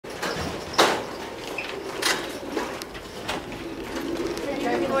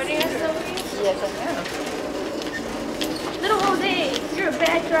recording us, Sophie? Yes, I am. Little Jose, you're a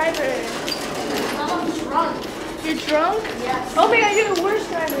bad driver. I'm drunk. You're drunk? Yes. Oh my god, you're the worst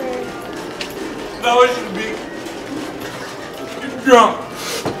driver. No, it should be. You're drunk.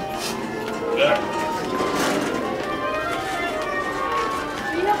 Yeah.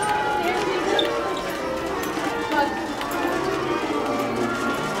 Do you have one there, Jesus?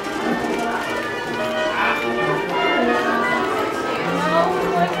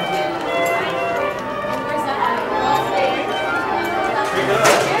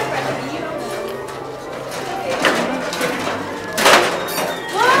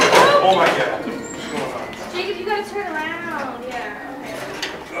 Oh my god. Jacob, you gotta turn around. Yeah,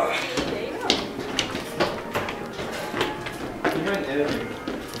 okay. There you go. You're an editor.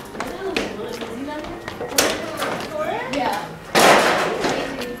 Yeah.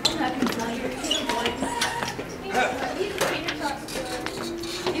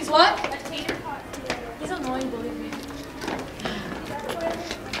 He's what? He's annoying, believe me.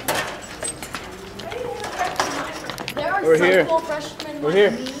 There are We're some here. cool freshmen We're like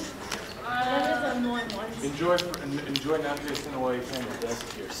here. me. That is annoying ones. Enjoy not facing away from your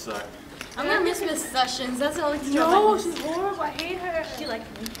desk here, suck. I'm gonna miss Miss Sessions. That's the only teacher I No, miss. she's horrible. I hate her. She likes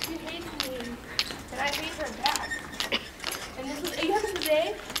me. She hates me. And I hate her back. And this was, you have this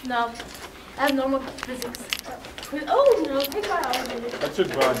today? No. I have normal physics. Oh, no, take biology. I took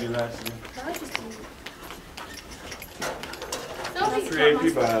biology last year. Sophie, For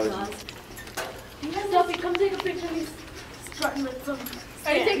AP biology. Sophie, come take a picture of me strutting with some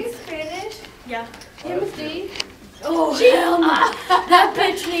are you stands. taking Spanish? Yeah. Tim's D? Oh, hell no. That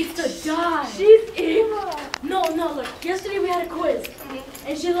bitch needs to die. She's evil. No, look. Yesterday we had a quiz.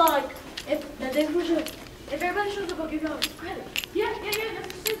 And she's like, if everybody shows up, I'll give you all credit. Yeah, that's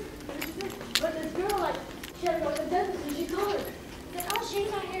what she said. But this girl, like, she had to go to the dentist and she told her, like, oh, she's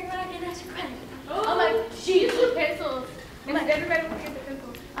not here, but I get extra credit. Oh, I'm like, she used with pencils. And everybody will get the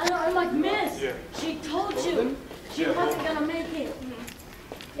pencils. I'm like, miss, Yeah. she told you she wasn't going to make it.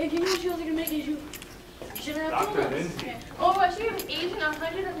 If you knew she wasn't going to make it, you shouldn't have told Dr. us. Lindsay. Oh, but she was Asian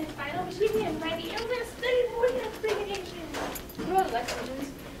 100 on his final. She gave me a 90. I'm going to study more than freaking Asian. What about Lexington?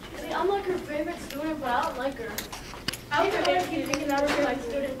 See, I'm like her favorite student, but I don't like her. I was her Everybody favorite keeps thinking out of her like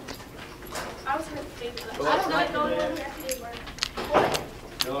student. I was her favorite. Oh, I don't that's know not who bad. actually were.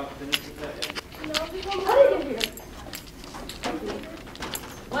 No, I finished with that. No, people How did you get here?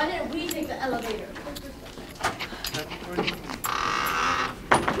 Why didn't we take the elevator?